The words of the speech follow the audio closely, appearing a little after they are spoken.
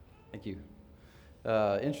Thank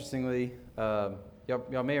you. Interestingly,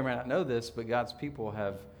 y'all may or may not know this, but God's people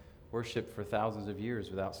have worshiped for thousands of years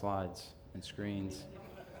without slides and screens.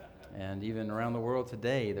 And even around the world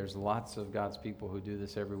today, there's lots of God's people who do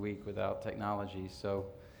this every week without technology. So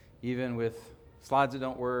even with slides that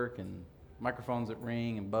don't work and microphones that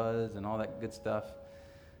ring and buzz and all that good stuff,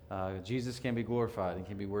 Jesus can be glorified and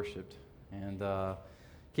can be worshiped. And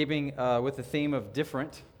keeping with the theme of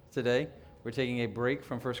different today, we're taking a break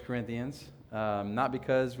from 1 Corinthians, not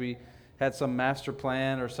because we had some master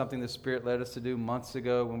plan or something the Spirit led us to do months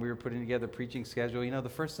ago when we were putting together a preaching schedule. You know, the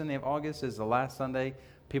first Sunday of August is the last Sunday.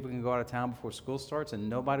 People can go out of town before school starts and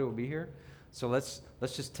nobody will be here. So let's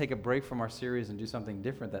just take a break from our series and do something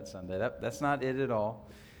different that Sunday. That's not it at all.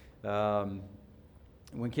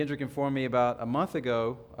 When Kendrick informed me about a month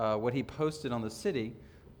ago what he posted on the city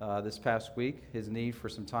this past week, his need for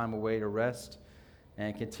some time away to rest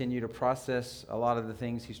and continue to process a lot of the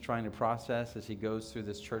things he's trying to process as he goes through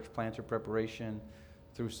this church planter preparation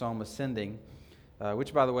through Psalm Ascending,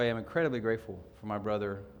 which, by the way, I'm incredibly grateful for my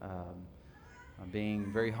brother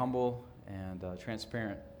being very humble and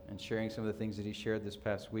transparent and sharing some of the things that he shared this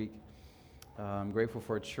past week. I'm grateful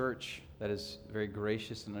for a church that is very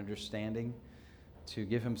gracious and understanding to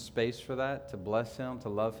give him space for that, to bless him, to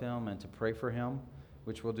love him, and to pray for him,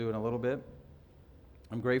 which we'll do in a little bit.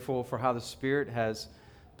 I'm grateful for how the Spirit has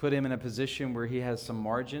put him in a position where he has some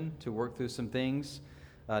margin to work through some things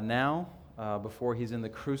now before he's in the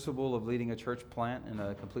crucible of leading a church plant in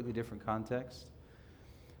a completely different context.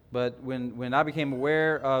 But when I became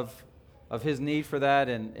aware of his need for that,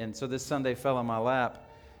 and so this Sunday fell on my lap,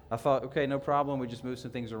 I thought, okay, no problem. We just move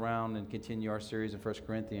some things around and continue our series in 1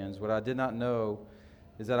 Corinthians. What I did not know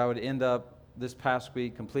is that I would end up this past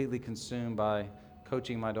week completely consumed by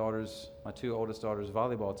coaching my two oldest daughters'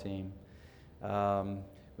 volleyball team.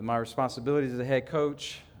 With my responsibilities as a head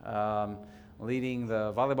coach, leading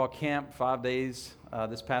the volleyball camp 5 days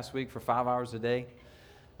this past week for 5 hours a day.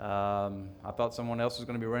 I thought someone else was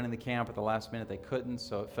going to be running the camp. At the last minute, they couldn't,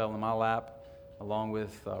 so it fell in my lap, along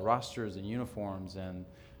with rosters and uniforms and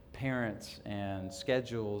parents and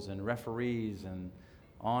schedules and referees and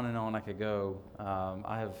on I could go.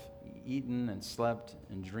 I have eaten and slept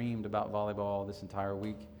and dreamed about volleyball this entire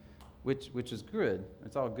week, which is good.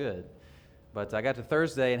 It's all good. But I got to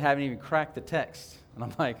Thursday and haven't even cracked the text. And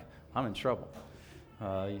I'm like, I'm in trouble.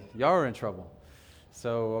 Y'all are in trouble.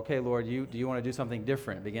 So, okay, Lord, do you want to do something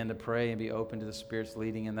different? Begin to pray and be open to the Spirit's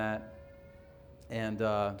leading in that. And do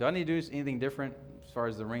I need to do anything different as far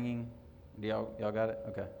as the ringing? Do y'all got it?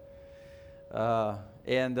 Okay.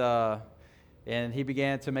 And he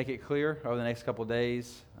began to make it clear over the next couple of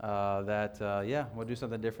days that we'll do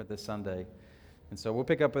something different this Sunday. And so we'll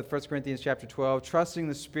pick up with 1 Corinthians chapter 12. Trusting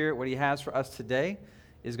the Spirit, what he has for us today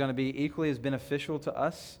is going to be equally as beneficial to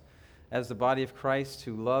us as the body of Christ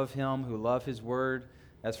who love him, who love his word,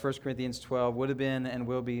 as 1 Corinthians 12 would have been and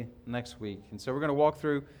will be next week. And so we're going to walk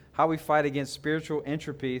through how we fight against spiritual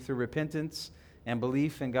entropy through repentance and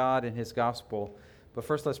belief in God and his gospel. But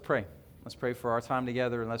first, let's pray. Let's pray for our time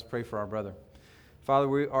together, and let's pray for our brother. Father,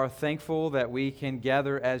 we are thankful that we can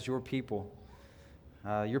gather as your people.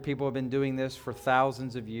 Your people have been doing this for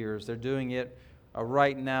thousands of years. They're doing it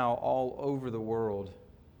right now all over the world.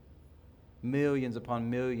 Millions upon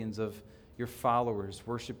millions of your followers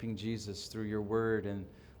worshiping Jesus through your word and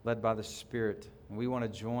led by the Spirit. And we want to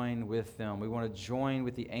join with them. We want to join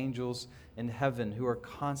with the angels in heaven who are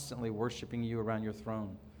constantly worshiping you around your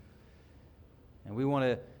throne. And we want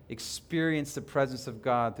to experience the presence of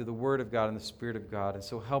God through the Word of God and the Spirit of God. And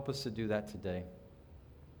so help us to do that today.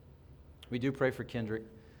 We do pray for Kendrick.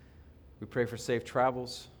 We pray for safe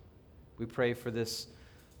travels. We pray for this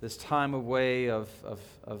time away of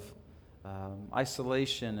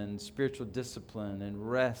isolation and spiritual discipline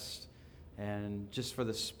and rest, and just for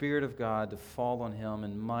the Spirit of God to fall on him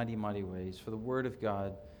in mighty, mighty ways, for the Word of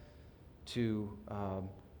God to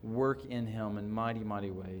work in him in mighty,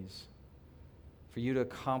 mighty ways, for you to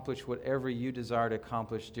accomplish whatever you desire to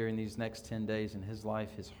accomplish during these next 10 days in his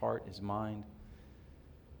life, his heart, his mind.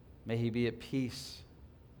 May he be at peace.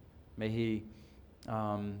 May he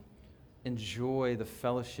enjoy the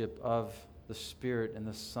fellowship of the Spirit and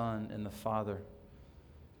the Son and the Father.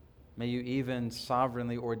 May you even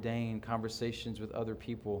sovereignly ordain conversations with other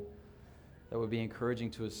people that would be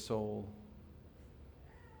encouraging to his soul.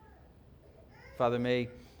 Father, may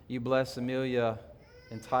you bless Amelia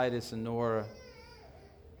and Titus and Nora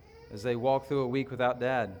as they walk through a week without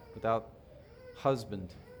dad, without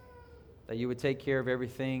husband, that you would take care of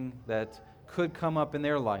everything that could come up in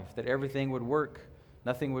their life, that everything would work,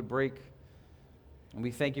 nothing would break. And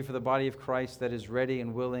we thank you for the body of Christ that is ready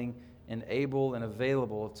and willing and able and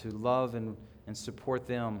available to love and support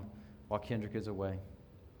them while Kendrick is away.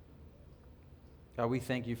 God, we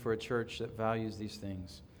thank you for a church that values these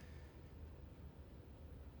things.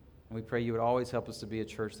 And we pray you would always help us to be a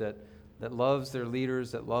church that loves their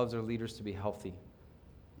leaders, that loves their leaders to be healthy,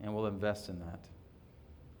 and will invest in that.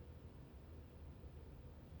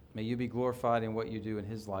 May you be glorified in what you do in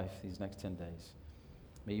his life these next 10 days.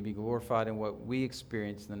 May you be glorified in what we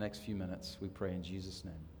experience in the next few minutes. We pray in Jesus'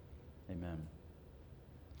 name. Amen.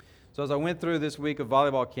 So as I went through this week of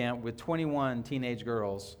volleyball camp with 21 teenage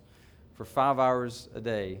girls for 5 hours a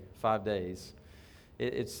day, 5 days,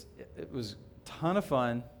 it was a ton of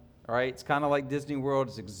fun. All right, it's kind of like Disney World.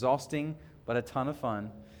 It's exhausting, but a ton of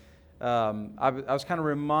fun. I was kind of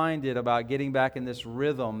reminded about getting back in this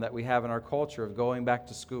rhythm that we have in our culture of going back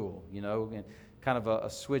to school, and kind of a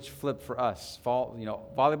switch flip for us. Fall,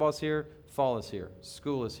 volleyball's here, fall is here,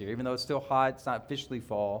 school is here. Even though it's still hot, it's not officially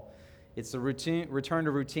fall. It's the return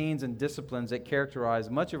to routines and disciplines that characterize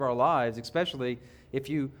much of our lives, especially if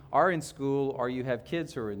you are in school or you have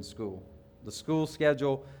kids who are in school. The school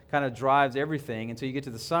schedule kind of drives everything until you get to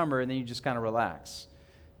the summer, and then you just kind of relax.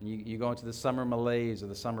 You go into the summer malaise or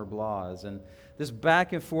the summer blahs. And this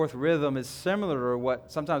back and forth rhythm is similar to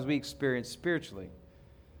what sometimes we experience spiritually.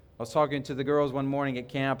 I was talking to the girls one morning at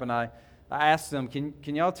camp, and I asked them,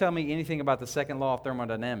 can y'all tell me anything about the second law of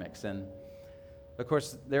thermodynamics? And of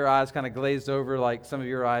course, their eyes kind of glazed over like some of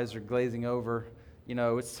your eyes are glazing over.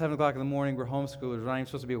 It's 7 o'clock in the morning, we're homeschoolers, we're not even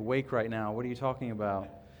supposed to be awake right now. What are you talking about?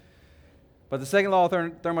 But the second law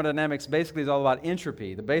of thermodynamics basically is all about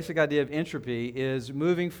entropy. The basic idea of entropy is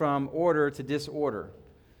moving from order to disorder.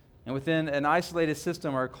 And within an isolated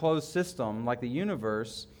system or a closed system like the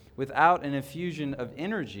universe, without an infusion of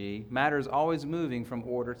energy, matter is always moving from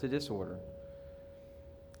order to disorder.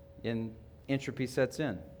 And entropy sets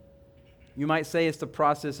in. You might say it's the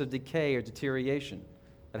process of decay or deterioration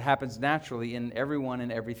that happens naturally in everyone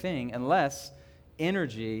and everything unless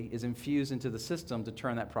energy is infused into the system to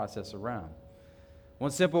turn that process around.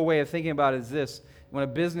 One simple way of thinking about it is this. When a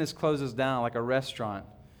business closes down, like a restaurant,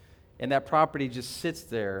 and that property just sits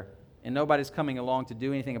there, and nobody's coming along to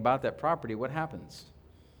do anything about that property, what happens?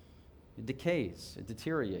 It decays. It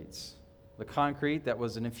deteriorates. The concrete that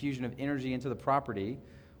was an infusion of energy into the property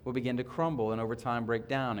will begin to crumble and over time break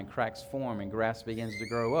down, and cracks form, and grass begins to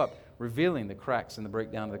grow up, revealing the cracks and the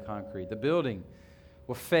breakdown of the concrete. The building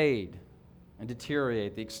will fade and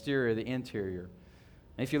deteriorate, the exterior, the interior.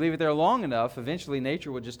 And if you leave it there long enough, eventually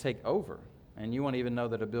nature will just take over, and you won't even know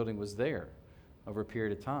that a building was there over a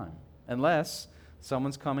period of time, unless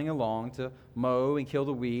someone's coming along to mow and kill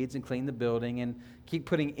the weeds and clean the building and keep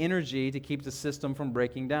putting energy to keep the system from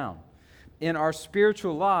breaking down. In our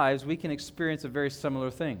spiritual lives, we can experience a very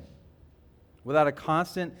similar thing. Without a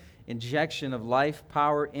constant injection of life,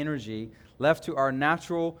 power, energy left to our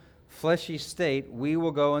natural fleshy state, we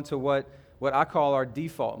will go into what I call our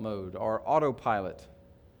default mode, our autopilot.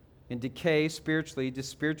 In decay spiritually,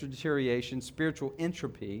 spiritual deterioration, spiritual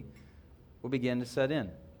entropy will begin to set in.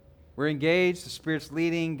 We're engaged, the Spirit's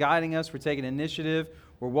leading, guiding us, we're taking initiative,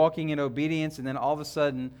 we're walking in obedience, and then all of a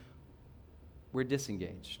sudden, we're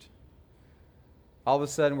disengaged. All of a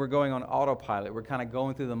sudden, we're going on autopilot. We're kind of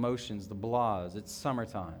going through the motions, the blahs. It's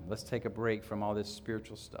summertime. Let's take a break from all this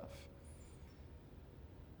spiritual stuff.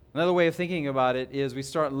 Another way of thinking about it is we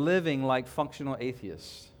start living like functional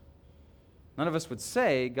atheists. None of us would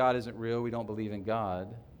say God isn't real, we don't believe in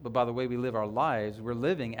God, but by the way we live our lives, we're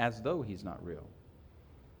living as though He's not real,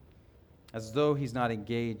 as though He's not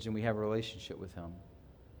engaged and we have a relationship with Him.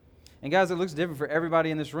 And guys, it looks different for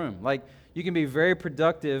everybody in this room. Like, you can be very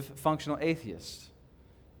productive, functional atheist,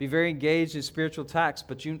 be very engaged in spiritual tasks,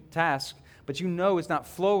 but you know it's not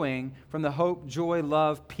flowing from the hope, joy,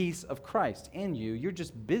 love, peace of Christ in you. You're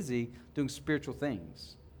just busy doing spiritual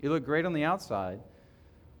things. You look great on the outside,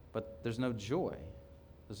 but there's no joy.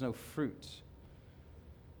 There's no fruit.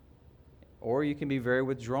 Or you can be very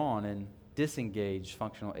withdrawn and disengaged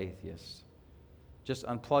functional atheist, just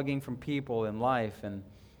unplugging from people and life and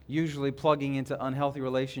usually plugging into unhealthy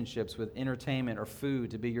relationships with entertainment or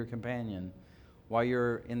food to be your companion while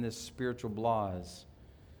you're in this spiritual blahs.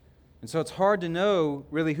 And so it's hard to know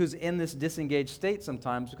really who's in this disengaged state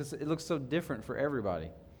sometimes because it looks so different for everybody.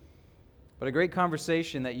 But a great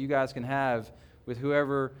conversation that you guys can have with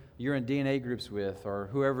whoever you're in DNA groups with or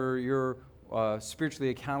whoever you're spiritually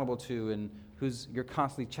accountable to and who's you're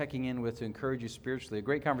constantly checking in with to encourage you spiritually, a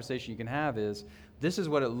great conversation you can have is, this is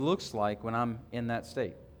what it looks like when I'm in that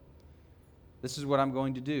state. This is what I'm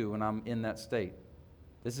going to do when I'm in that state.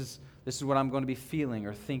 This is what I'm going to be feeling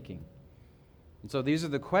or thinking. And so these are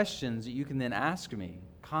the questions that you can then ask me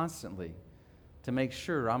constantly to make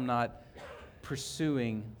sure I'm not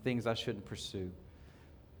pursuing things I shouldn't pursue,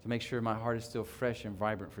 to make sure my heart is still fresh and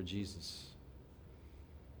vibrant for Jesus.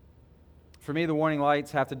 For me, the warning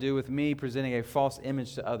lights have to do with me presenting a false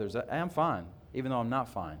image to others. I am fine, even though I'm not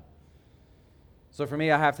fine. So for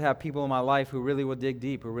me, I have to have people in my life who really will dig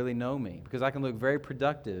deep, who really know me, because I can look very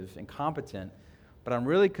productive and competent, but I'm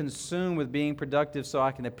really consumed with being productive so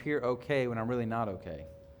I can appear okay when I'm really not okay.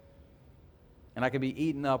 And I can be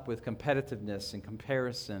eaten up with competitiveness and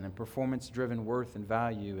comparison and performance-driven worth and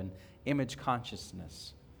value and image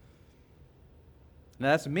consciousness. Now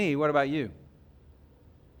that's me. What about you?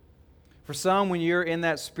 For some, when you're in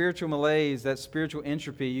that spiritual malaise, that spiritual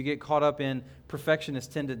entropy, you get caught up in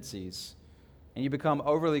perfectionist tendencies. And you become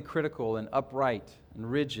overly critical and upright and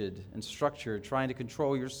rigid and structured, trying to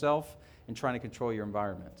control yourself and trying to control your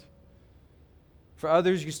environment. For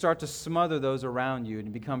others, you start to smother those around you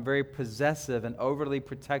and become very possessive and overly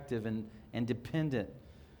protective and dependent.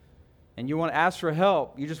 And you want to ask for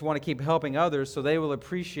help. You just want to keep helping others so they will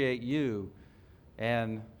appreciate you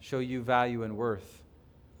and show you value and worth.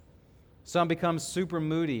 Some become super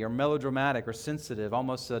moody or melodramatic or sensitive,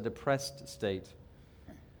 almost a depressed state,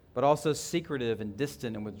 but also secretive and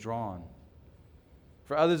distant and withdrawn.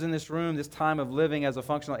 For others in this room, this time of living as a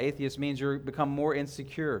functional atheist means you become more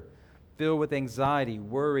insecure, filled with anxiety,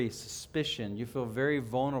 worry, suspicion. You feel very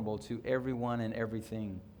vulnerable to everyone and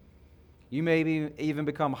everything. You may even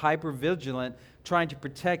become hyper-vigilant, trying to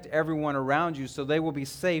protect everyone around you so they will be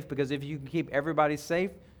safe, because if you can keep everybody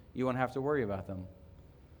safe, you won't have to worry about them.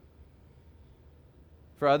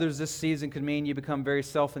 For others, this season could mean you become very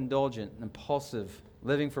self-indulgent, impulsive,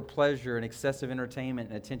 living for pleasure and excessive entertainment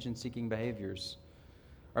and attention-seeking behaviors.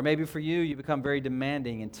 Or maybe for you, you become very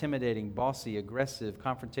demanding, intimidating, bossy, aggressive,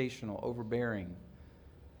 confrontational, overbearing.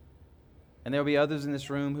 And there will be others in this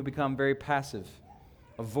room who become very passive,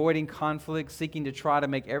 avoiding conflict, seeking to try to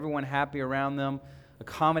make everyone happy around them,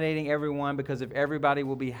 accommodating everyone, because if everybody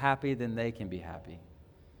will be happy, then they can be happy.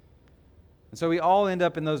 And so we all end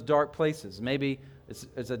up in those dark places. Maybe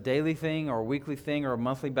it's a daily thing or a weekly thing or a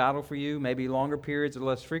monthly battle for you, maybe longer periods or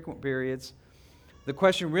less frequent periods. The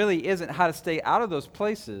question really isn't how to stay out of those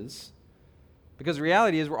places, because the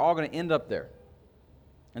reality is we're all going to end up there.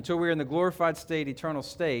 Until we're in the glorified state, eternal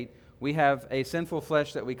state, we have a sinful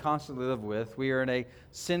flesh that we constantly live with. We are in a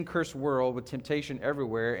sin-cursed world with temptation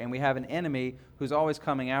everywhere, and we have an enemy who's always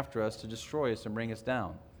coming after us to destroy us and bring us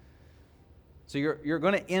down. So you're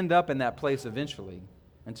going to end up in that place eventually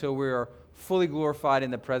until we are fully glorified in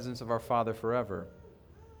the presence of our Father forever.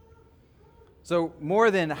 So more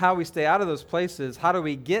than how we stay out of those places, how do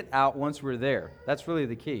we get out once we're there? That's really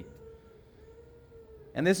the key.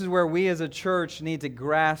 And this is where we as a church need to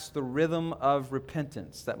grasp the rhythm of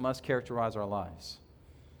repentance that must characterize our lives.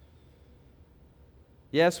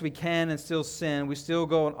 Yes, we can and still sin. We still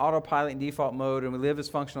go in autopilot and default mode, and we live as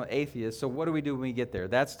functional atheists. So what do we do when we get there?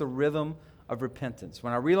 That's the rhythm of repentance.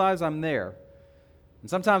 When I realize I'm there, and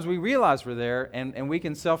sometimes we realize we're there, and we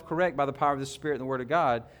can self-correct by the power of the Spirit and the Word of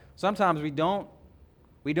God. Sometimes we don't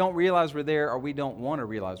realize we're there, or we don't want to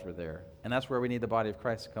realize we're there. And that's where we need the body of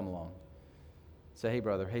Christ to come along. Say, hey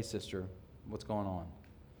brother, hey sister, what's going on?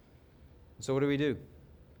 So what do?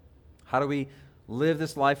 How do we live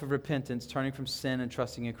this life of repentance, turning from sin and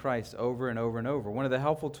trusting in Christ over and over and over? One of the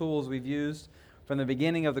helpful tools we've used from the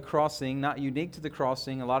beginning of the crossing, not unique to the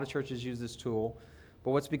crossing, a lot of churches use this tool,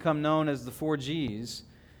 but what's become known as the 4 Gs,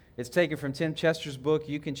 it's taken from Tim Chester's book,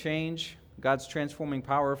 You Can Change, God's Transforming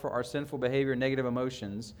Power for Our Sinful Behavior and Negative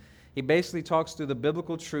Emotions. He basically talks through the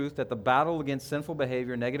biblical truth that the battle against sinful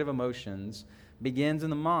behavior and negative emotions begins in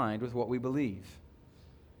the mind with what we believe.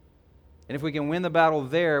 And if we can win the battle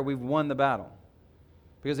there, we've won the battle.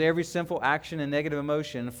 Because every sinful action and negative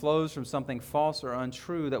emotion flows from something false or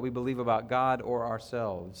untrue that we believe about God or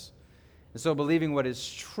ourselves. And so believing what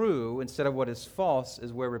is true instead of what is false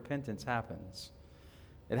is where repentance happens.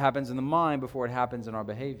 It happens in the mind before it happens in our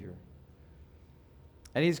behavior.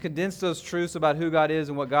 And he's condensed those truths about who God is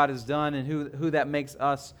and what God has done and who that makes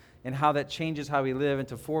us and how that changes how we live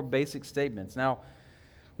into 4 basic statements. Now,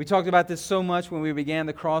 we talked about this so much when we began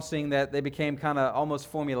the crossing that they became kind of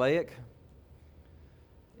almost formulaic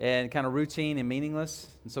and kind of routine and meaningless.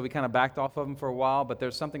 And so we kind of backed off of them for a while, but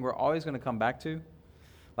there's something we're always going to come back to.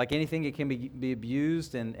 Like anything, it can be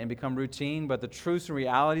abused and become routine, but the truths and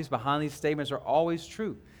realities behind these statements are always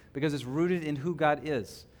true because it's rooted in who God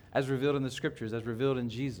is, as revealed in the Scriptures, as revealed in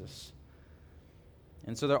Jesus.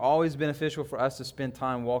 And so they're always beneficial for us to spend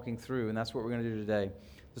time walking through, and that's what we're going to do today.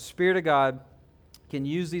 The Spirit of God can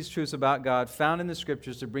use these truths about God found in the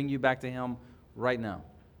Scriptures to bring you back to Him right now,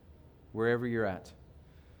 wherever you're at,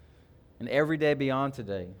 and every day beyond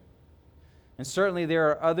today. And certainly there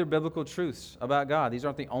are other biblical truths about God. These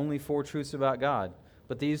aren't the only 4 truths about God,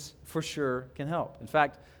 but these for sure can help. In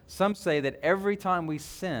fact, some say that every time we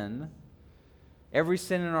sin, every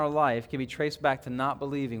sin in our life can be traced back to not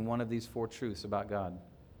believing one of these 4 truths about God.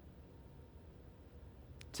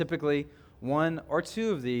 Typically, 1 or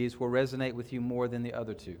 2 of these will resonate with you more than the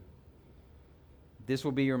other 2. This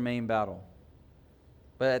will be your main battle.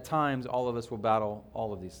 But at times, all of us will battle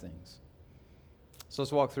all of these things. So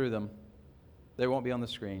let's walk through them. They won't be on the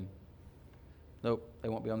screen. Nope, they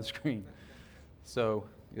won't be on the screen. So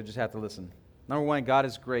you'll just have to listen. Number 1, God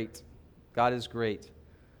is great. God is great.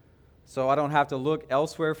 So I don't have to look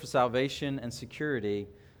elsewhere for salvation and security.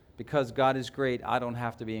 Because God is great, I don't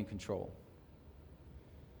have to be in control.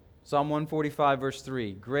 Psalm 145, verse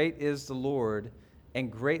 3, great is the Lord and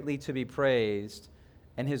greatly to be praised,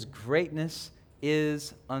 and His greatness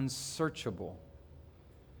is unsearchable.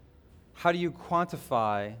 How do you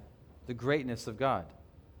quantify the greatness of God?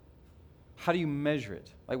 How do you measure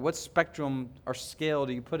it? Like, what spectrum or scale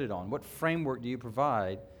do you put it on? What framework do you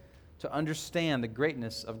provide to understand the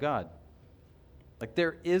greatness of God? Like,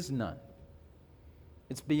 there is none.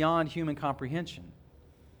 It's beyond human comprehension.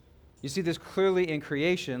 You see this clearly in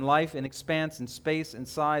creation, life and expanse and space and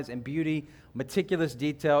size and beauty, meticulous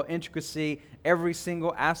detail, intricacy, every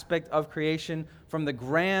single aspect of creation, from the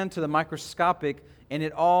grand to the microscopic, and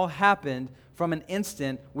it all happened from an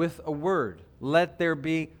instant with a word. Let there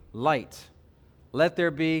be light. Let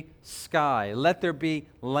there be sky. Let there be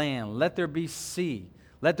land. Let there be sea.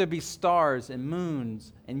 Let there be stars and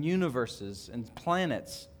moons and universes and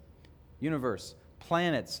planets. Universe,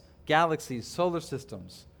 planets, galaxies, solar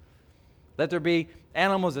systems. Let there be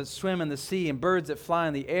animals that swim in the sea and birds that fly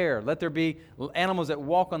in the air. Let there be animals that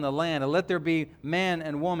walk on the land. And let there be man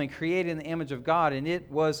and woman created in the image of God. And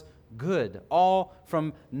it was good. All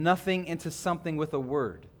from nothing into something with a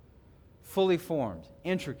word. Fully formed,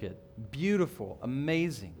 intricate, beautiful,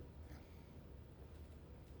 amazing.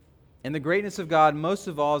 And the greatness of God, most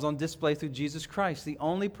of all, is on display through Jesus Christ, the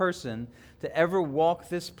only person to ever walk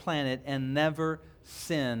this planet and never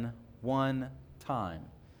sin one time.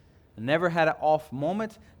 Never had an off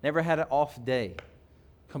moment, never had an off day.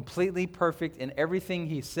 Completely perfect in everything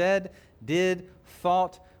He said, did,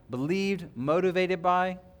 thought, believed, motivated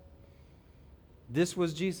by. This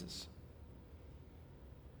was Jesus.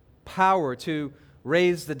 Power to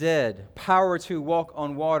raise the dead, power to walk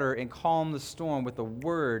on water and calm the storm with a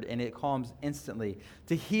word, and it calms instantly,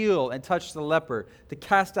 to heal and touch the leper, to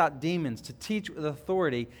cast out demons, to teach with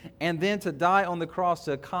authority, and then to die on the cross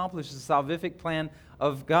to accomplish the salvific plan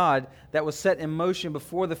of God that was set in motion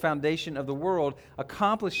before the foundation of the world,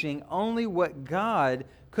 accomplishing only what God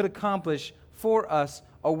could accomplish for us,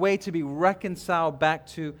 a way to be reconciled back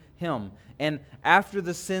to Him, and after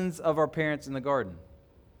the sins of our parents in the garden.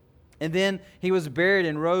 And then He was buried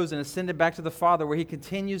and rose and ascended back to the Father, where He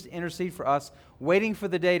continues to intercede for us, waiting for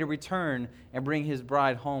the day to return and bring His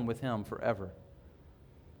bride home with Him forever.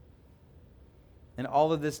 And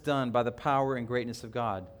all of this done by the power and greatness of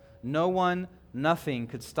God. No one, nothing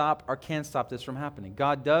could stop or can stop this from happening.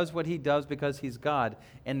 God does what He does because He's God,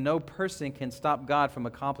 and no person can stop God from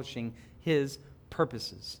accomplishing His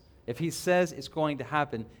purposes. If He says it's going to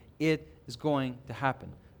happen, it is going to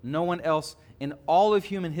happen. No one else in all of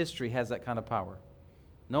human history has that kind of power.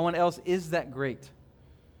 No one else is that great.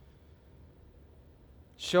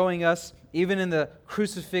 Showing us, even in the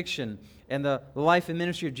crucifixion and the life and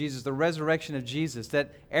ministry of Jesus, the resurrection of Jesus,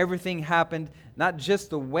 that everything happened not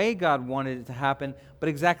just the way God wanted it to happen, but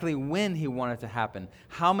exactly when He wanted it to happen.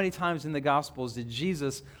 How many times in the Gospels did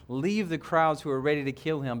Jesus leave the crowds who were ready to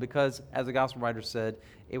kill Him because, as the Gospel writer said,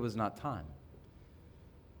 it was not time?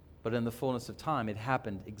 But in the fullness of time, it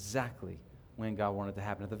happened exactly when God wanted it to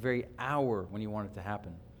happen, at the very hour when He wanted it to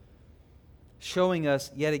happen. Showing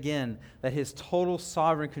us yet again that His total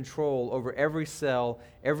sovereign control over every cell,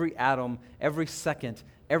 every atom, every second,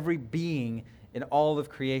 every being in all of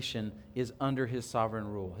creation is under His sovereign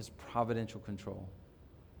rule, His providential control.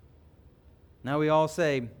 Now we all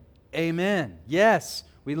say, amen. Yes,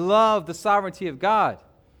 we love the sovereignty of God.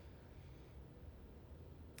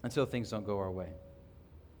 Until things don't go our way.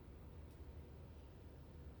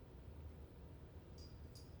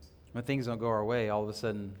 When things don't go our way, all of a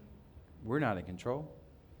sudden, we're not in control.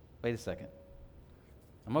 Wait a second.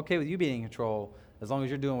 I'm okay with you being in control as long as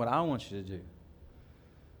you're doing what I want you to do.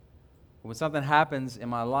 When something happens in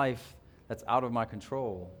my life that's out of my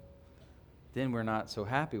control, then we're not so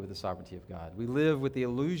happy with the sovereignty of God. We live with the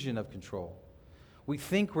illusion of control. We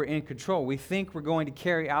think we're in control. We think we're going to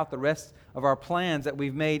carry out the rest of our plans that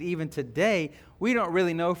we've made even today. We don't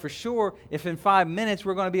really know for sure if in 5 minutes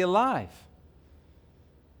we're going to be alive.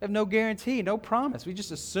 We have no guarantee, no promise. We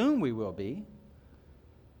just assume we will be.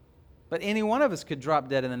 But any one of us could drop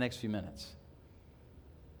dead in the next few minutes.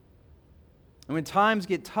 And when times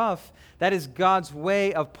get tough, that is God's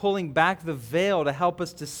way of pulling back the veil to help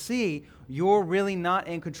us to see you're really not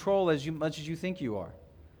in control as much as you think you are.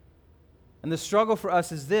 And the struggle for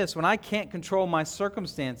us is this: when I can't control my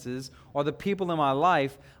circumstances or the people in my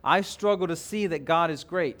life, I struggle to see that God is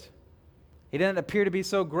great. He doesn't appear to be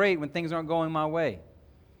so great when things aren't going my way.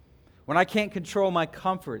 When I can't control my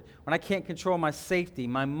comfort, when I can't control my safety,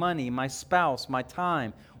 my money, my spouse, my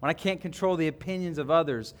time, when I can't control the opinions of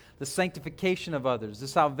others, the sanctification of others, the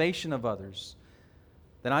salvation of others,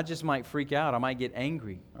 then I just might freak out. I might get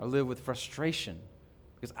angry or live with frustration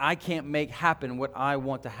because I can't make happen what I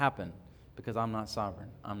want to happen because I'm not sovereign.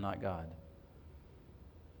 I'm not God.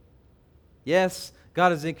 Yes,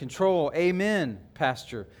 God is in control. Amen,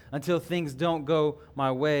 Pastor. Until things don't go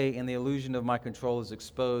my way and the illusion of my control is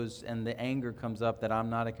exposed and the anger comes up that I'm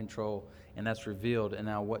not in control and that's revealed. And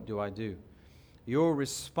now what do? Your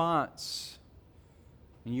response,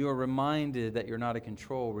 when you are reminded that you're not in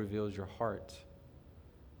control, reveals your heart.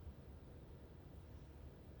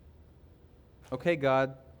 Okay,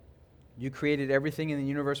 God, you created everything in the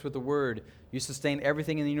universe with the Word. You sustained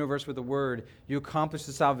everything in the universe with the Word. You accomplished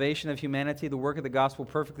the salvation of humanity, the work of the gospel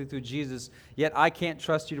perfectly through Jesus. Yet I can't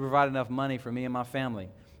trust you to provide enough money for me and my family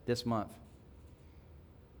this month.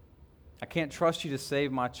 I can't trust you to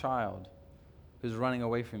save my child who's running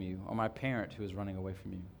away from you or my parent who is running away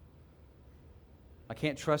from you. I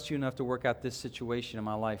can't trust you enough to work out this situation in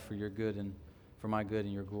my life for your good and for my good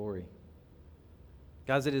and your glory.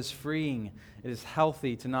 Guys, it is freeing, it is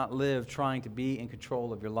healthy to not live trying to be in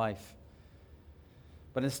control of your life,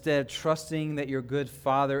 but instead trusting that your good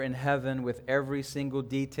Father in heaven, with every single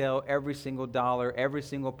detail, every single dollar, every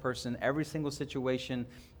single person, every single situation,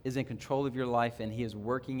 is in control of your life, and He is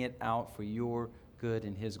working it out for your good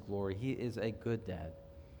and His glory. He is a good dad.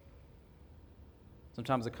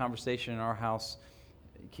 Sometimes the conversation in our house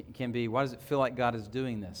can be, why does it feel like God is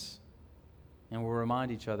doing this? And we'll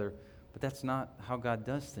remind each other, but that's not how God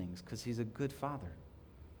does things, because He's a good Father.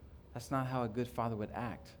 That's not how a good Father would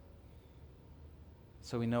act.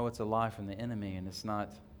 So we know it's a lie from the enemy, and it's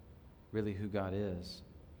not really who God is.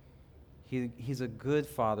 He's a good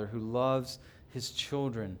Father who loves His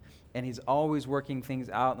children, and He's always working things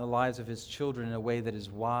out in the lives of His children in a way that is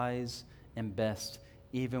wise and best,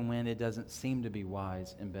 even when it doesn't seem to be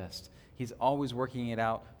wise and best. He's always working it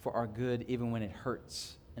out for our good, even when it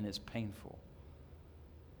hurts and it's painful.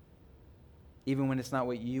 Even when it's not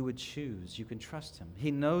what you would choose, you can trust Him.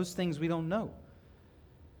 He knows things we don't know.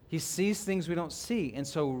 He sees things we don't see, and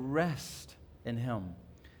so rest in Him.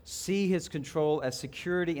 See His control as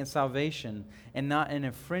security and salvation and not an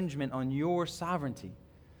infringement on your sovereignty.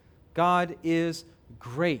 God is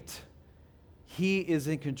great. He is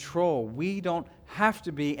in control. We don't have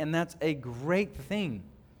to be, and that's a great thing.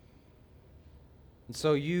 And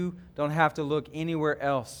so you don't have to look anywhere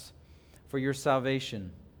else for your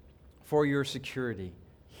salvation, for your security.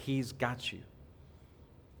 He's got you.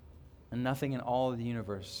 And nothing in all of the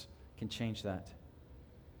universe can change that.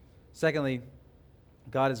 Secondly,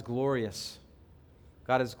 God is glorious.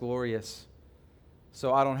 God is glorious.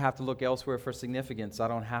 So I don't have to look elsewhere for significance. I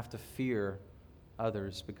don't have to fear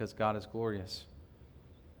others because God is glorious.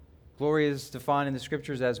 Glory is defined in the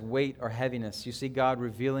Scriptures as weight or heaviness. You see God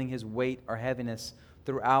revealing His weight or heaviness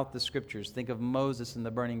throughout the Scriptures. Think of Moses in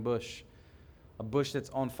the burning bush. A bush that's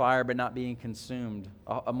on fire but not being consumed.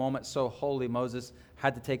 A moment so holy, Moses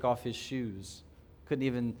had to take off his shoes. Couldn't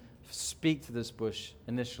even speak to this bush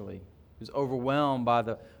initially. He was overwhelmed by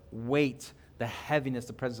the weight, the heaviness,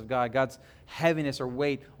 the presence of God. God's heaviness or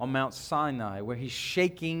weight on Mount Sinai, where He's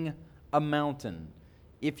shaking a mountain.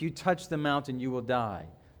 If you touch the mountain, you will die.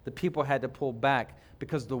 The people had to pull back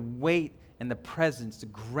because the weight and the presence, the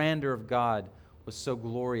grandeur of God was so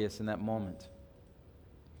glorious in that moment.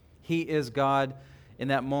 He is God in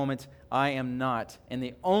that moment. I am not. And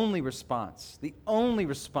the only response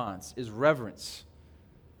is reverence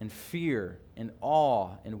and fear and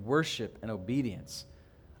awe and worship and obedience.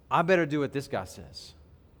 I better do what this guy says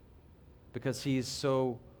because He is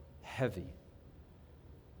so heavy.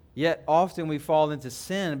 Yet often we fall into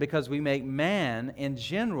sin because we make man in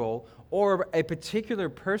general or a particular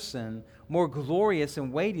person more glorious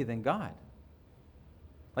and weighty than God.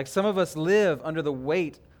 Like some of us live under the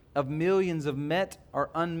weight of millions of met or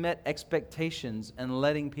unmet expectations and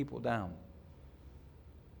letting people down.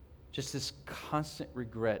 Just this constant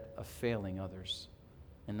regret of failing others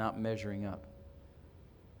and not measuring up.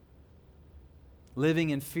 Living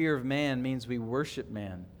in fear of man means we worship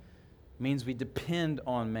man, means we depend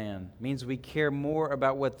on man, means we care more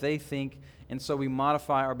about what they think, and so we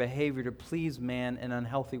modify our behavior to please man in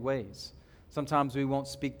unhealthy ways. Sometimes we won't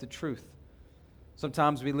speak the truth.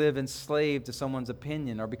 Sometimes we live enslaved to someone's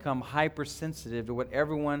opinion or become hypersensitive to what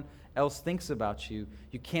everyone else thinks about you.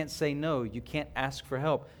 You can't say no. You can't ask for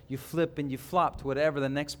help. You flip and you flop to whatever the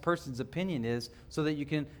next person's opinion is so that you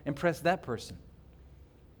can impress that person.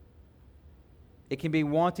 It can be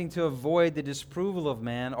wanting to avoid the disapproval of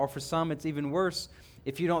man, or for some it's even worse.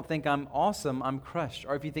 If you don't think I'm awesome, I'm crushed.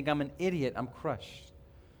 Or if you think I'm an idiot, I'm crushed.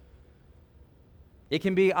 It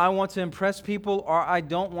can be I want to impress people, or I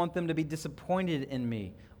don't want them to be disappointed in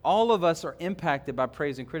me. All of us are impacted by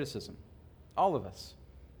praise and criticism. All of us.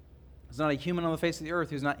 There's not a human on the face of the earth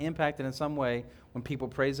who's not impacted in some way when people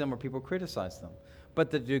praise them or people criticize them.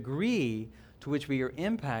 But the degree to which we are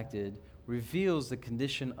impacted reveals the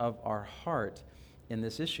condition of our heart in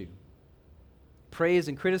this issue. Praise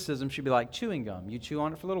and criticism should be like chewing gum. You chew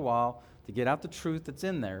on it for a little while to get out the truth that's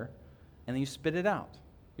in there, and then you spit it out.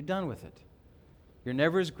 You're done with it. You're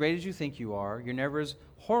never as great as you think you are. You're never as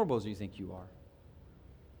horrible as you think you are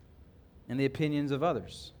in the opinions of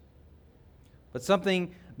others. But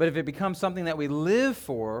if it becomes something that we live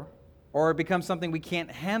for, or it becomes something we can't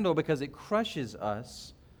handle because it crushes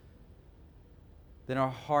us, then our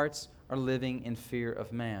hearts are living in fear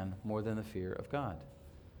of man more than the fear of God.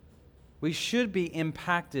 We should be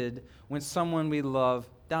impacted when someone we love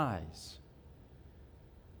dies.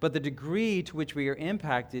 But the degree to which we are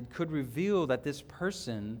impacted could reveal that this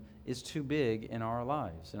person is too big in our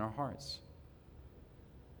lives, in our hearts.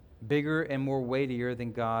 Bigger and more weightier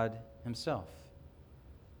than God Himself.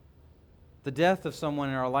 The death of someone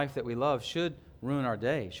in our life that we love should ruin our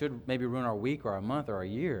day, should maybe ruin our week or our month or our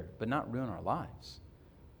year, but not ruin our lives.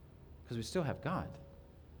 Because we still have God.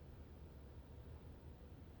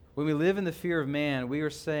 When we live in the fear of man, we are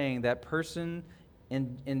saying that person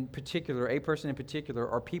in particular, a person in particular,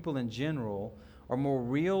 or people in general, are more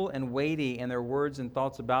real and weighty in their words and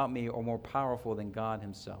thoughts about me, or more powerful than God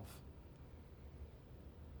Himself.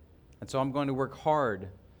 And so I'm going to work hard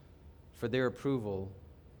for their approval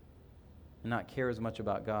and not care as much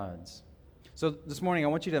about God's. So this morning, I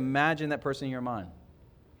want you to imagine that person in your mind.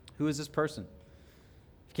 Who is this person?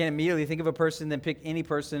 If you can't immediately think of a person, then pick any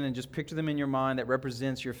person and just picture them in your mind that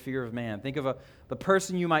represents your fear of man. Think of the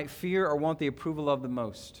person you might fear or want the approval of the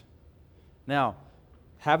most. Now,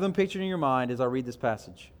 have them pictured in your mind as I read this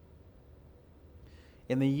passage.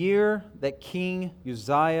 In the year that King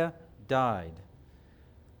Uzziah died,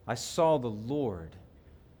 I saw the Lord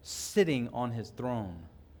sitting on His throne,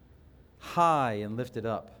 high and lifted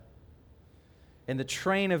up, and the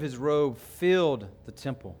train of His robe filled the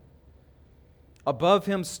temple. Above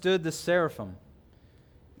Him stood the seraphim.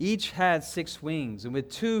 Each had 6 wings, and with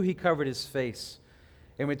 2 He covered His face,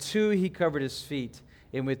 and with 2 He covered His feet,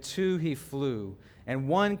 and with 2 He flew. And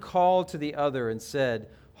one called to the other and said,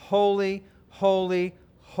 Holy, holy,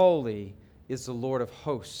 holy is the Lord of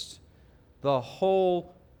hosts. The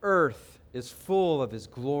whole earth is full of His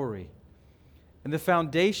glory. And the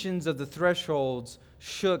foundations of the thresholds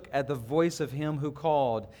shook at the voice of Him who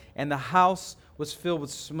called, and the house was filled with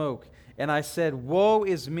smoke. And I said, Woe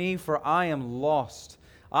is me, for I am lost.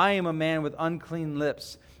 I am a man with unclean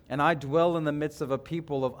lips, and I dwell in the midst of a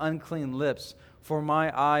people of unclean lips, for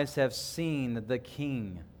my eyes have seen the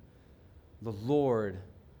King, the Lord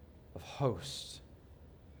of hosts.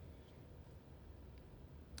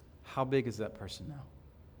 How big is that person now?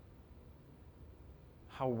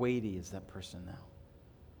 How weighty is that person now?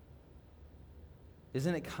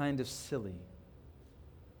 Isn't it kind of silly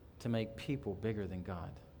to make people bigger than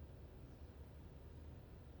God?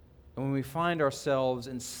 And when we find ourselves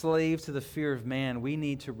enslaved to the fear of man, we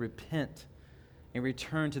need to repent and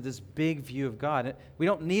return to this big view of God. We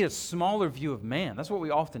don't need a smaller view of man. That's what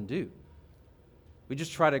we often do. We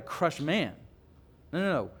just try to crush man.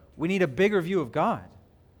 No. We need a bigger view of God.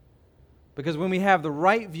 Because when we have the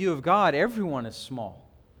right view of God, everyone is small.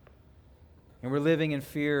 And we're living in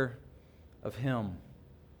fear of Him.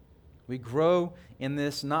 We grow in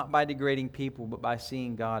this not by degrading people, but by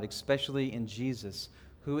seeing God, especially in Jesus,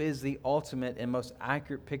 who is the ultimate and most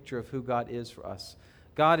accurate picture of who God is for us.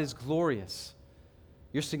 God is glorious.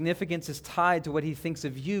 Your significance is tied to what He thinks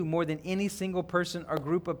of you more than any single person or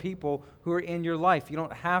group of people who are in your life. You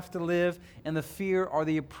don't have to live in the fear or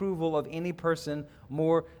the approval of any person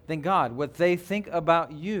more than God. What they think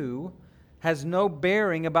about you has no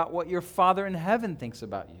bearing about what your Father in heaven thinks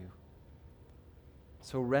about you.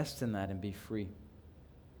 So rest in that and be free.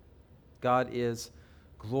 God is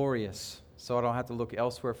glorious, so I don't have to look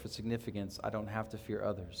elsewhere for significance. I don't have to fear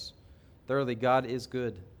others. Thirdly, God is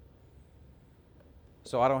good.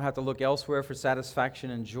 So I don't have to look elsewhere for satisfaction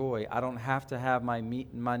and joy. I don't have to have my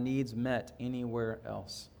needs met anywhere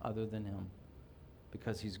else other than Him,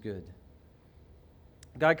 because He's good.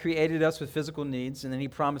 God created us with physical needs, and then He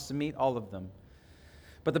promised to meet all of them.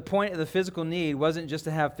 But the point of the physical need wasn't just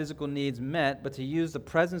to have physical needs met, but to use the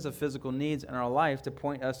presence of physical needs in our life to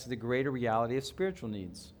point us to the greater reality of spiritual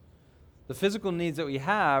needs. The physical needs that we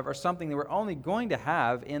have are something that we're only going to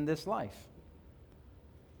have in this life.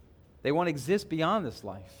 They won't exist beyond this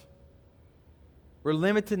life. We're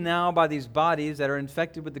limited now by these bodies that are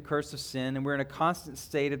infected with the curse of sin, and we're in a constant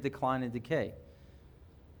state of decline and decay.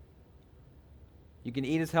 You can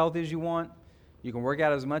eat as healthy as you want. You can work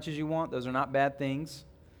out as much as you want. Those are not bad things.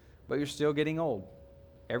 But you're still getting old.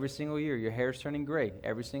 Every single year, your hair's turning gray.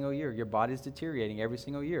 Every single year, your body's deteriorating. Every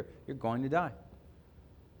single year, you're going to die.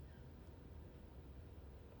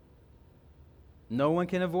 No one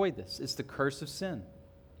can avoid this. It's the curse of sin.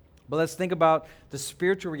 But let's think about the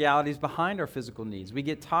spiritual realities behind our physical needs. We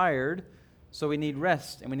get tired, so we need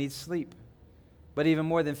rest and we need sleep. But even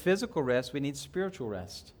more than physical rest, we need spiritual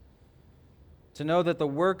rest. To know that the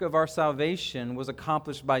work of our salvation was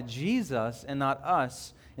accomplished by Jesus and not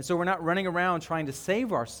us. And so we're not running around trying to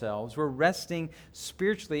save ourselves. We're resting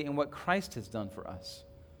spiritually in what Christ has done for us,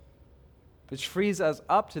 which frees us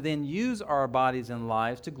up to then use our bodies and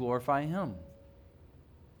lives to glorify Him.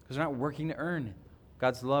 Because we're not working to earn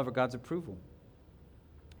God's love or God's approval.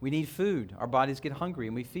 We need food. Our bodies get hungry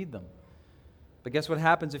and we feed them. But guess what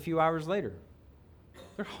happens a few hours later?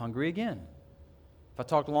 They're hungry again. If I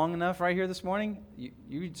talked long enough right here this morning,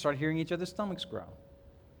 you start hearing each other's stomachs growl.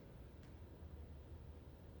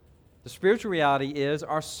 The spiritual reality is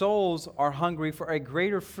our souls are hungry for a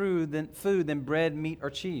greater food than bread, meat, or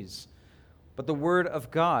cheese, but the Word of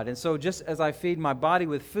God. And so just as I feed my body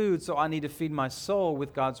with food, so I need to feed my soul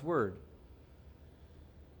with God's Word.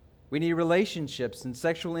 We need relationships and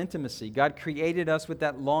sexual intimacy. God created us with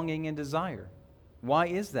that longing and desire. Why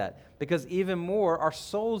is that? Because even more, our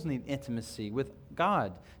souls need intimacy with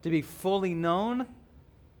God to be fully known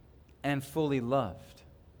and fully loved,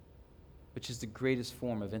 which is the greatest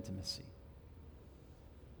form of intimacy.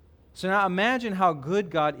 So now imagine how good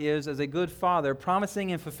God is as a good Father,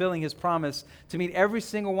 promising and fulfilling His promise to meet every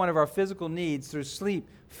single one of our physical needs through sleep,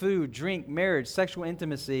 food, drink, marriage, sexual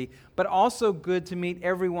intimacy, but also good to meet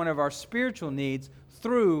every one of our spiritual needs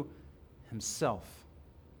through Himself,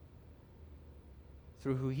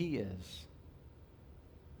 through who He is.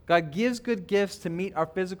 God gives good gifts to meet our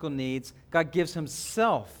physical needs. God gives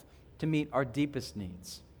Himself to meet our deepest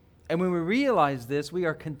needs. And when we realize this, we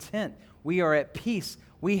are content. We are at peace.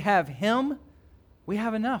 We have Him. We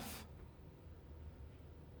have enough.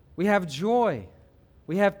 We have joy.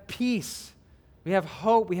 We have peace. We have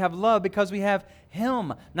hope. We have love because we have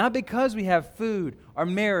Him. Not because we have food or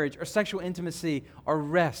marriage or sexual intimacy or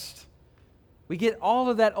rest. We get all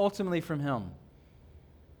of that ultimately from Him.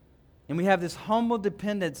 And we have this humble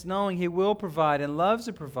dependence knowing He will provide and loves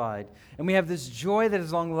to provide. And we have this joy that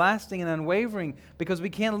is long-lasting and unwavering because we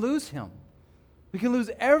can't lose Him. We can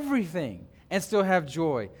lose everything and still have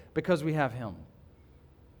joy because we have Him.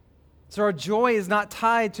 So our joy is not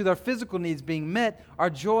tied to our physical needs being met. Our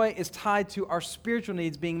joy is tied to our spiritual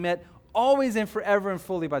needs being met always and forever and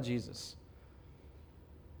fully by Jesus.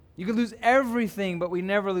 You can lose everything, but we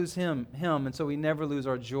never lose Him, and so we never lose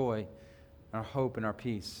our joy, our hope, and our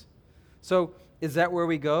peace. So, is that where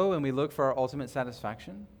we go and we look for our ultimate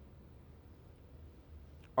satisfaction?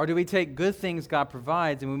 Or do we take good things God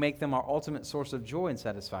provides and we make them our ultimate source of joy and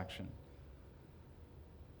satisfaction?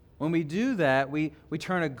 When we do that, we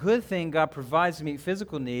turn a good thing God provides to meet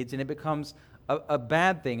physical needs and it becomes a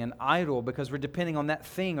bad thing, an idol, because we're depending on that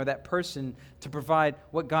thing or that person to provide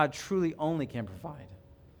what God truly only can provide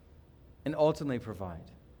and ultimately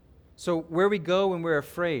provide. So where we go when we're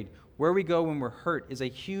afraid, where we go when we're hurt is a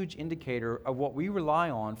huge indicator of what we rely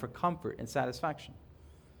on for comfort and satisfaction.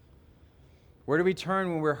 Where do we turn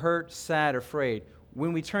when we're hurt, sad, or afraid?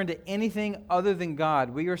 When we turn to anything other than God,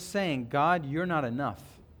 we are saying, God, you're not enough.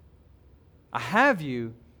 I have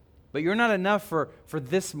you, but you're not enough for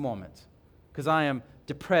this moment because I am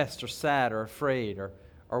depressed or sad or afraid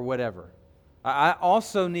or whatever. I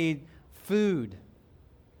also need food,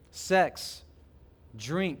 sex,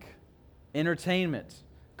 drink, entertainment,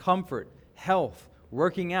 comfort, health,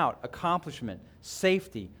 working out, accomplishment,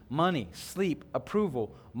 safety, money, sleep,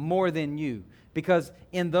 approval, more than you. Because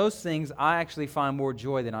in those things, I actually find more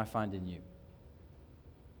joy than I find in you.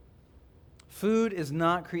 Food is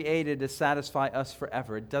not created to satisfy us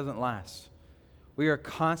forever. It doesn't last. We are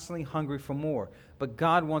constantly hungry for more. But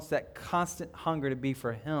God wants that constant hunger to be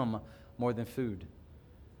for Him more than food.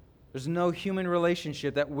 There's no human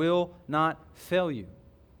relationship that will not fail you.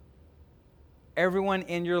 Everyone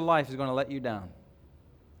in your life is going to let you down.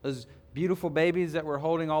 Those beautiful babies that we're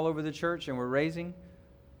holding all over the church and we're raising,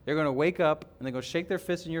 they're going to wake up and they're going to shake their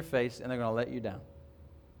fists in your face and they're going to let you down.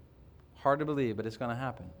 Hard to believe, but it's going to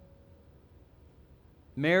happen.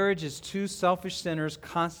 Marriage is two selfish sinners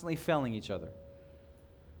constantly failing each other.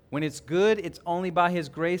 When it's good, it's only by His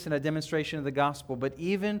grace and a demonstration of the gospel. But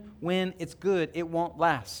even when it's good, it won't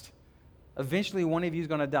last. Eventually, one of you is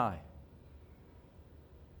going to die.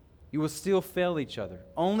 You will still fail each other.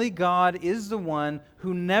 Only God is the one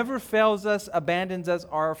who never fails us, abandons us,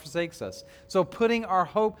 or forsakes us. So putting our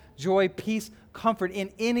hope, joy, peace, comfort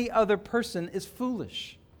in any other person is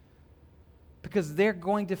foolish. Because they're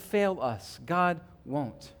going to fail us. God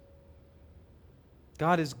won't.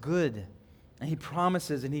 God is good. And He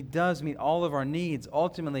promises and He does meet all of our needs,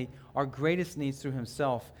 ultimately our greatest needs through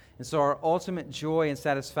Himself. And so our ultimate joy and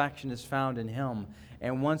satisfaction is found in Him.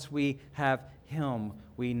 And once we have Him,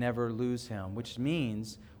 we never lose Him, which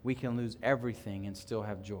means we can lose everything and still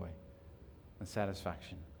have joy and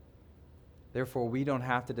satisfaction. Therefore, we don't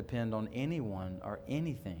have to depend on anyone or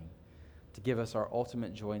anything to give us our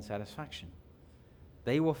ultimate joy and satisfaction.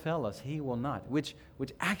 They will fail us. He will not. Which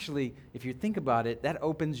actually, if you think about it, that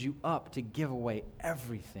opens you up to give away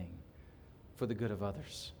everything for the good of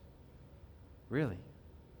others. Really.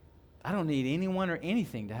 I don't need anyone or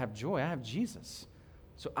anything to have joy. I have Jesus.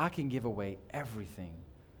 So I can give away everything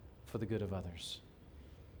for the good of others.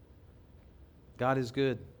 God is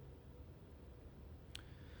good.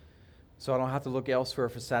 So I don't have to look elsewhere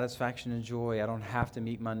for satisfaction and joy. I don't have to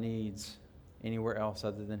meet my needs anywhere else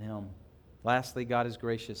other than Him. Lastly, God is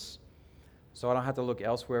gracious. So I don't have to look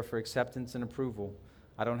elsewhere for acceptance and approval.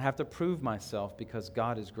 I don't have to prove myself because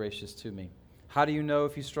God is gracious to me. How do you know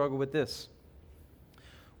if you struggle with this?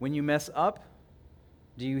 When you mess up,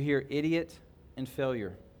 do you hear idiot and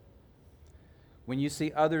failure? When you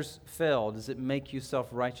see others fail, does it make you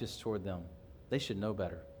self-righteous toward them? They should know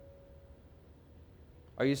better.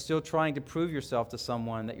 Are you still trying to prove yourself to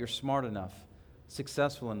someone that you're smart enough,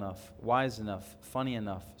 successful enough, wise enough, funny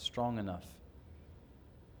enough, strong enough?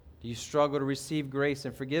 Do you struggle to receive grace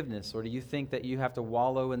and forgiveness, or do you think that you have to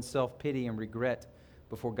wallow in self-pity and regret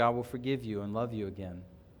before God will forgive you and love you again?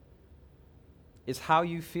 Is how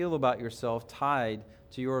you feel about yourself tied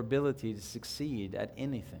to your ability to succeed at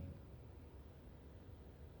anything?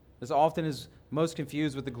 This often is most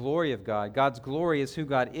confused with the glory of God. God's glory is who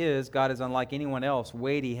God is. God is unlike anyone else,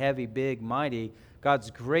 weighty, heavy, big, mighty.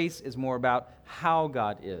 God's grace is more about how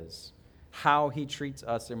God is, how He treats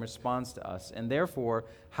us and responds to us, and therefore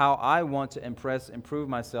how I want to impress and prove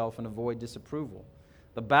myself and avoid disapproval.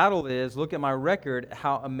 The battle is, look at my record,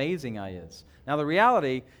 how amazing I is. Now the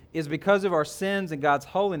reality is because of our sins and God's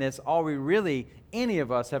holiness, all we really, any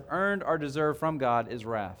of us, have earned or deserved from God is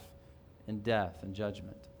wrath and death and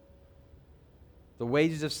judgment. The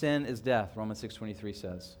wages of sin is death, Romans 6:23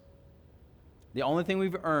 says. The only thing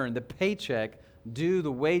we've earned, the paycheck due,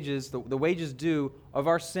 the wages due of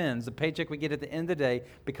our sins, the paycheck we get at the end of the day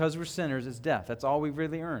because we're sinners, is death. That's all we've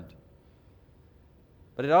really earned.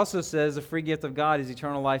 But it also says the free gift of God is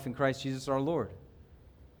eternal life in Christ Jesus our Lord.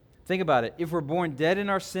 Think about it. If we're born dead in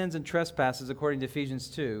our sins and trespasses, according to Ephesians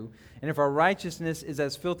 2, and if our righteousness is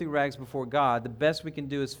as filthy rags before God, the best we can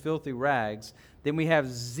do is filthy rags, then we have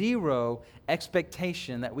zero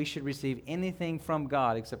expectation that we should receive anything from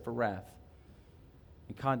God except for wrath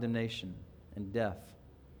and condemnation and death.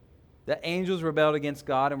 The angels rebelled against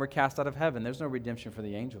God and were cast out of heaven. There's no redemption for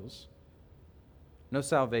the angels. No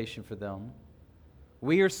salvation for them.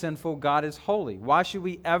 We are sinful. God is holy. Why should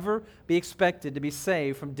we ever be expected to be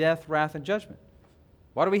saved from death, wrath, and judgment?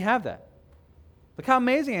 Why do we have that? Look how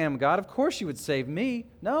amazing I am, God. Of course you would save me.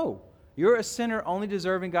 No. You're a sinner only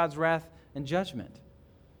deserving God's wrath and judgment.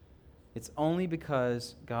 It's only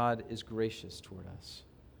because God is gracious toward us.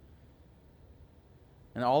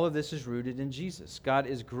 And all of this is rooted in Jesus. God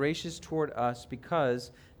is gracious toward us because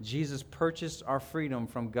Jesus purchased our freedom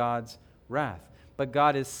from God's wrath. But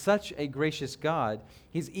God is such a gracious God,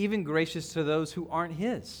 He's even gracious to those who aren't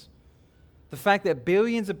His. The fact that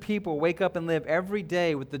billions of people wake up and live every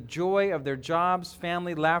day with the joy of their jobs,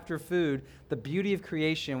 family, laughter, food, the beauty of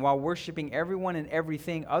creation, while worshiping everyone and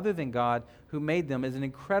everything other than God who made them, is an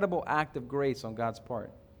incredible act of grace on God's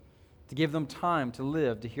part. To give them time to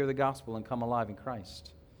live, to hear the gospel, and come alive in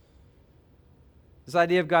Christ. This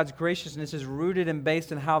idea of God's graciousness is rooted and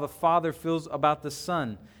based in how the Father feels about the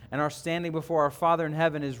Son. And our standing before our Father in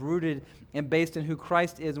heaven is rooted and based in who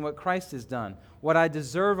Christ is and what Christ has done. What I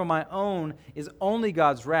deserve on my own is only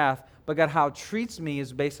God's wrath, but God, how He treats me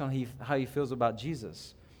is based on how He feels about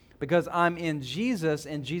Jesus. because I'm in Jesus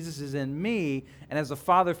and Jesus is in me, and as the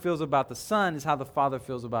Father feels about the Son is how the Father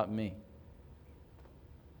feels about me.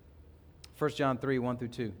 1 John 3, 1 through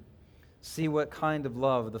 2. See what kind of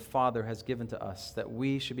love the Father has given to us, that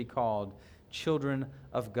we should be called children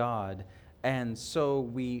of God, and so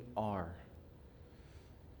we are.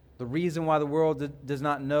 The reason why the world does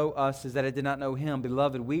not know us is that it did not know Him.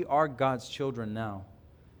 Beloved, we are God's children now.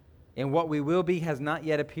 And what we will be has not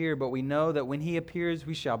yet appeared, but we know that when He appears,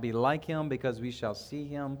 we shall be like Him, because we shall see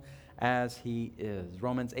Him as He is.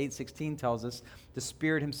 Romans 8:16 tells us the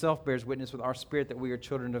Spirit Himself bears witness with our spirit that we are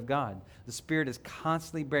children of God. The Spirit is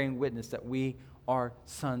constantly bearing witness that we are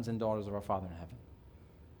sons and daughters of our Father in heaven.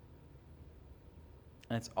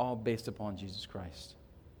 And it's all based upon Jesus Christ.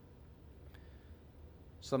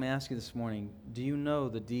 So let me ask you this morning, do you know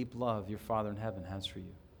the deep love your Father in heaven has for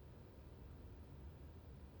you?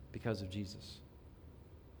 Because of Jesus.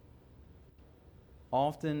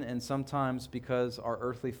 Often and sometimes because our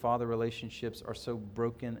earthly father relationships are so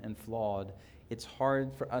broken and flawed, it's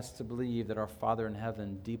hard for us to believe that our Father in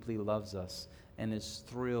heaven deeply loves us and is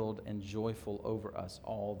thrilled and joyful over us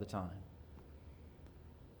all the time.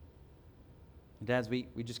 Dads, we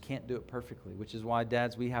just can't do it perfectly, which is why,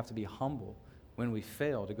 dads, we have to be humble when we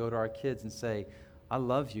fail, to go to our kids and say, I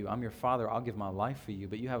love you, I'm your father, I'll give my life for you,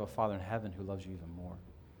 but you have a Father in heaven who loves you even more.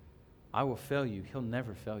 I will fail you, He'll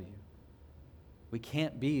never fail you. We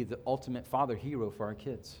can't be the ultimate father hero for our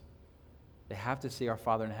kids. They have to see our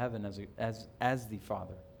Father in heaven as the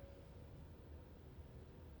Father.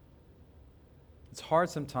 It's hard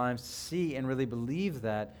sometimes to see and really believe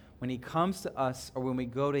that when He comes to us or when we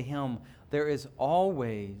go to Him, there is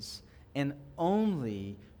always and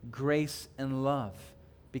only grace and love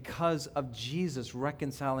because of Jesus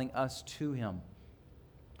reconciling us to Him.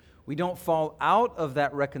 We don't fall out of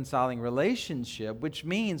that reconciling relationship, which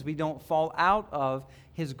means we don't fall out of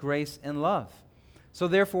His grace and love. So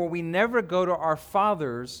therefore, we never go to our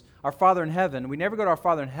Father in heaven. We never go to our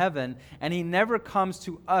Father in heaven, and He never comes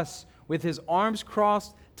to us with His arms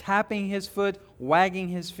crossed, tapping His foot, wagging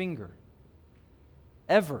His finger.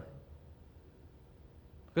 Ever.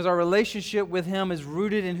 Because our relationship with Him is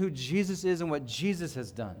rooted in who Jesus is and what Jesus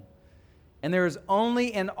has done. And there is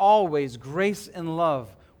only and always grace and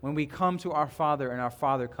love when we come to our Father and our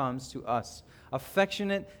Father comes to us.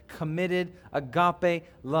 Affectionate, committed, agape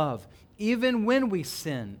love. Even when we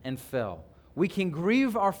sin and fail, we can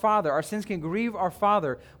grieve our Father. Our sins can grieve our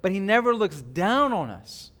Father, but He never looks down on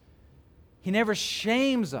us. He never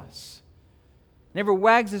shames us. Never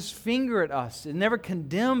wags His finger at us. It never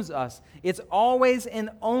condemns us. It's always and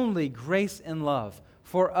only grace and love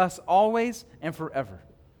for us always and forever.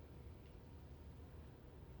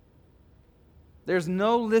 There's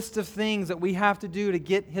no list of things that we have to do to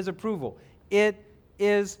get His approval. It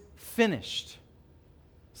is finished.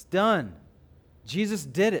 It's done. Jesus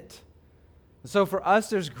did it. So for us,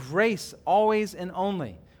 there's grace always and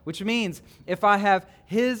only, which means if I have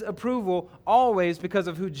His approval always because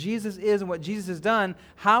of who Jesus is and what Jesus has done,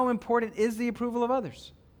 how important is the approval of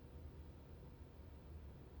others?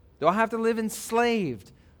 Do I have to live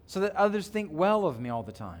enslaved so that others think well of me all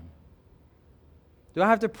the time? Do I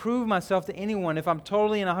have to prove myself to anyone if I'm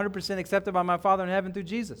totally and 100% accepted by my Father in heaven through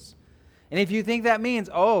Jesus? And if you think that means,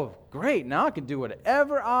 oh, great, now I can do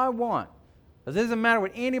whatever I want, it doesn't matter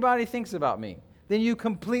what anybody thinks about me, then you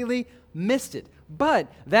completely missed it. But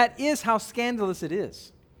that is how scandalous it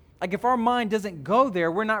is. Like if our mind doesn't go there,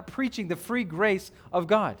 we're not preaching the free grace of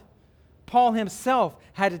God. Paul himself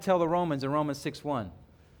had to tell the Romans in Romans 6:1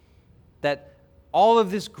 that all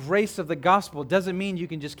of this grace of the gospel doesn't mean you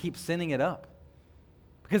can just keep sinning it up.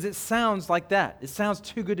 Because it sounds like that. It sounds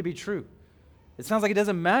too good to be true. It sounds like it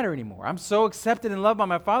doesn't matter anymore. I'm so accepted and loved by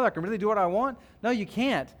my Father, I can really do what I want. No, you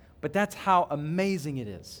can't. But that's how amazing it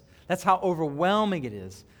is. That's how overwhelming it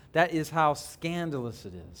is. That is how scandalous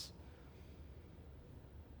it is.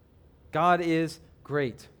 God is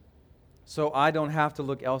great. So I don't have to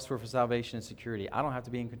look elsewhere for salvation and security. I don't have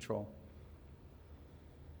to be in control.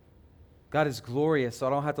 God is glorious, so I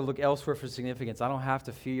don't have to look elsewhere for significance. I don't have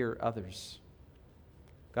to fear others.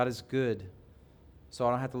 God is good, so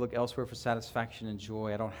I don't have to look elsewhere for satisfaction and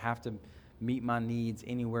joy. I don't have to meet my needs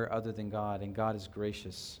anywhere other than God. And God is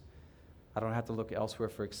gracious. I don't have to look elsewhere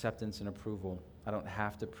for acceptance and approval. I don't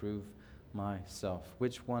have to prove myself.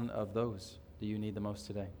 Which one of those do you need the most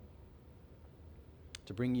today?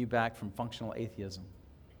 To bring you back from functional atheism.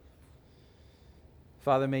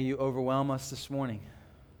 Father, may you overwhelm us this morning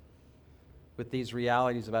with these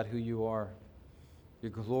realities about who you are. Your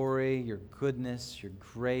glory, your goodness, your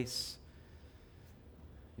grace,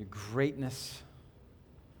 your greatness.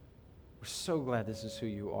 We're so glad this is who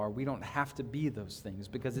you are. We don't have to be those things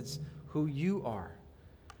because it's who you are.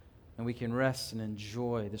 And we can rest and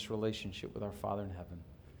enjoy this relationship with our Father in heaven.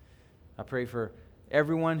 I pray for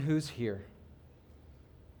everyone who's here.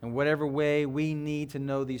 In whatever way we need to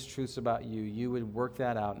know these truths about you, you would work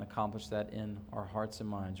that out and accomplish that in our hearts and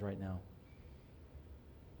minds right now.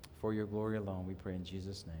 For your glory alone, we pray in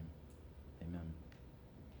Jesus' name. Amen.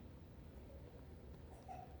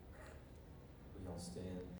 We all stand.